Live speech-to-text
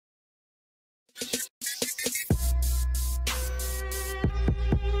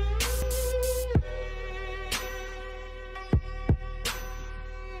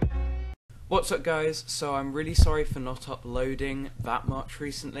What's up guys, so I'm really sorry for not uploading that much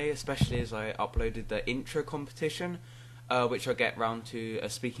recently, especially as I uploaded the intro competition, which I'll get round to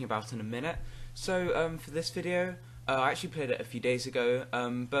speaking about in a minute. So for this video, I actually played it a few days ago,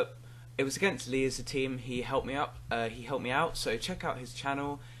 but it was against LEEISATEAM. He helped me out, so check out his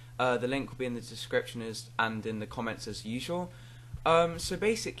channel. The link will be in the description and in the comments as usual. So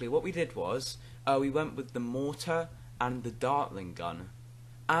basically what we did was, we went with the MORTAR and the DARTLING gun.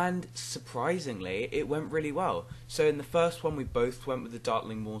 And surprisingly, it went really well. So in the first one, we both went with the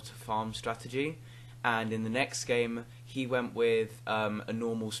DARTLING mortar farm strategy, and in the next game, he went with a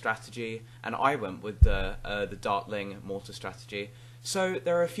normal strategy, and I went with the DARTLING mortar strategy. So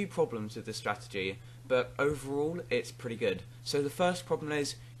there are a few problems with this strategy, but overall, it's pretty good. So the first problem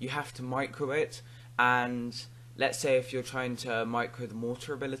is you have to micro it, and let's say if you're trying to micro the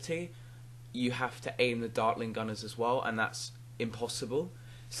mortar ability, you have to aim the DARTLING gunners as well, and that's impossible.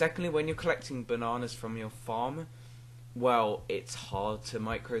 Secondly, when you're collecting bananas from your farm, well, it's hard to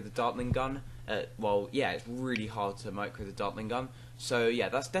micro the DARTLING gun. Well, yeah, it's really hard to micro the DARTLING gun. So yeah,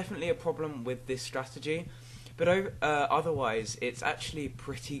 that's definitely a problem with this strategy. But otherwise, it's actually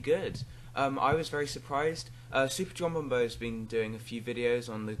pretty good. I was very surprised. Super John Bombo has been doing a few videos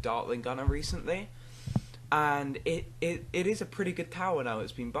on the DARTLING gunner recently, and it is a pretty good tower now.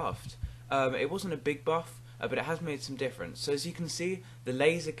 It's been buffed. It wasn't a big buff, but it has made some difference. So as you can see, the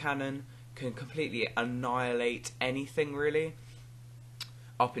laser cannon can completely annihilate anything really,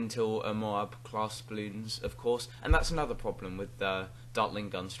 up until a Moab class balloons, of course, and that's another problem with the DARTLING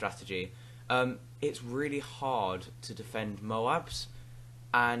gun strategy. It's really hard to defend Moabs,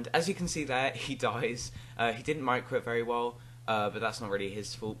 and as you can see there, he dies. He didn't micro it very well, but that's not really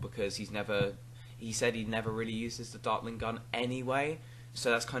his fault because he said he never really uses the DARTLING gun anyway,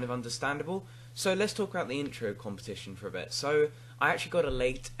 so that's kind of understandable. So let's talk about the intro competition for a bit. So I actually got a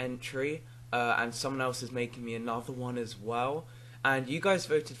late entry, and someone else is making me another one as well. And you guys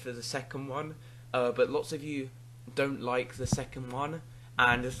voted for the second one, but lots of you don't like the second one.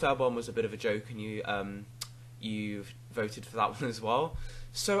 And the third one was a bit of a joke, and you voted for that one as well.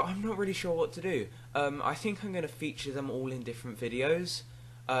 So I'm not really sure what to do. I think I'm going to feature them all in different videos.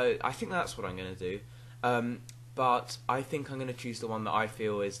 I think that's what I'm going to do. But I think I'm going to choose the one that I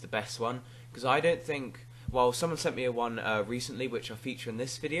feel is the best one, because I don't think, well, someone sent me a one recently which I'll feature in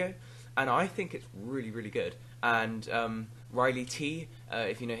this video, and I think it's really, really good. And Riley T,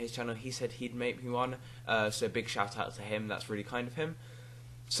 if you know his channel, he said he'd make me one, so big shout out to him, that's really kind of him.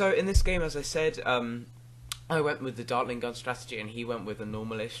 So in this game, as I said, I went with the DARTLING gun strategy, and he went with a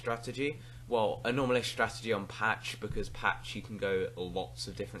normalish strategy. Well, a normalish strategy on patch, because patch you can go lots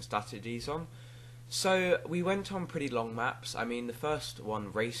of different strategies on. So we went on pretty long maps. I mean, the first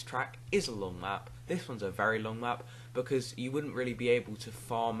one, Racetrack, is a long map. This one's a very long map because you wouldn't really be able to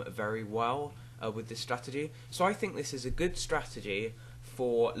farm very well with this strategy. So I think this is a good strategy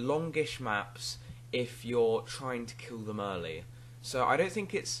for longish maps if you're trying to kill them early. So I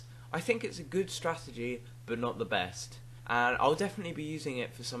think it's a good strategy, but not the best. And I'll definitely be using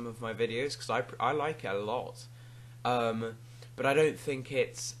it for some of my videos because I like it a lot. But I don't think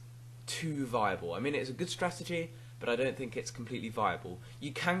it's too viable. I mean, it's a good strategy, but I don't think it's completely viable.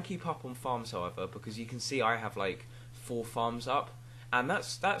 You can keep up on farms, however, because you can see I have like 4 farms up, and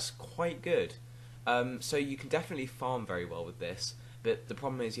that's quite good. So you can definitely farm very well with this, but the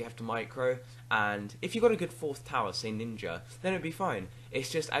problem is you have to micro, and if you've got a good 4th tower, say Ninja, then it'd be fine.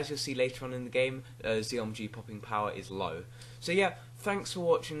 It's just, as you'll see later on in the game, ZOMG popping power is low. So yeah, thanks for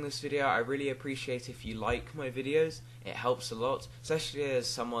watching this video. I really appreciate if you like my videos. It helps a lot, especially as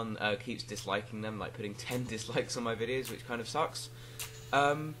someone keeps disliking them, like putting 10 dislikes on my videos, which kind of sucks.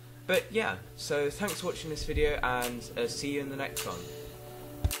 But yeah, so thanks for watching this video, and see you in the next one.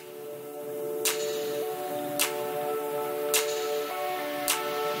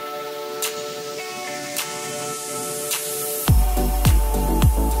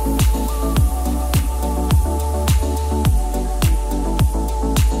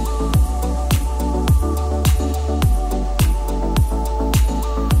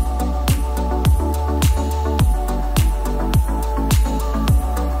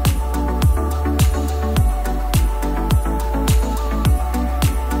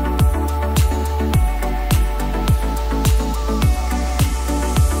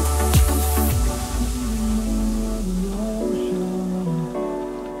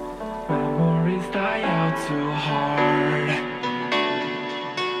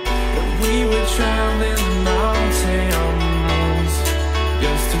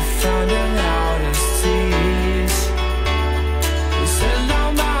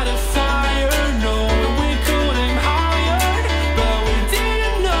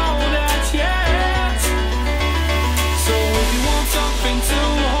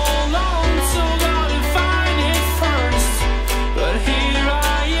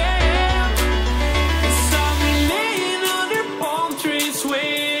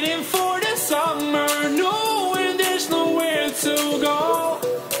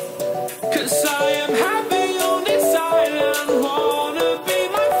 'cause I am happy on this island. Wanna be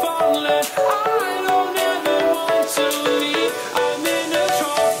my farmland. I don't ever want to leave. I'm in a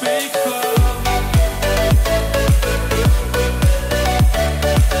tropic club.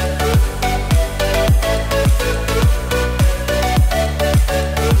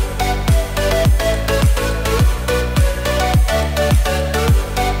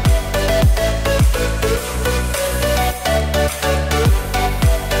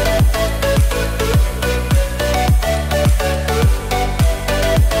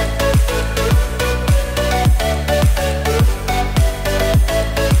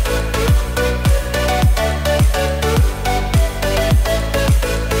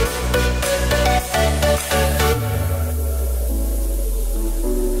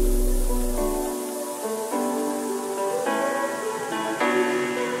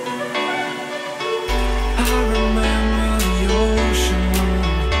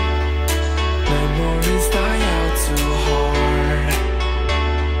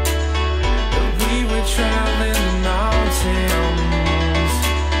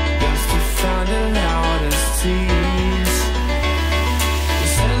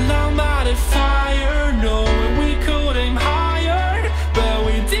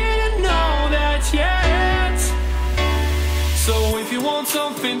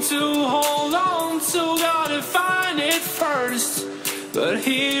 Something to hold on to, gotta find it first. But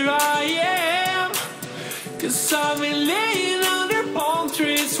here I am, 'cause I've been laying under palm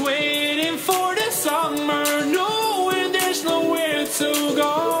trees, waiting for the summer, knowing there's nowhere to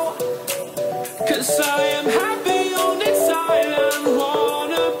go. 'Cause I am happy.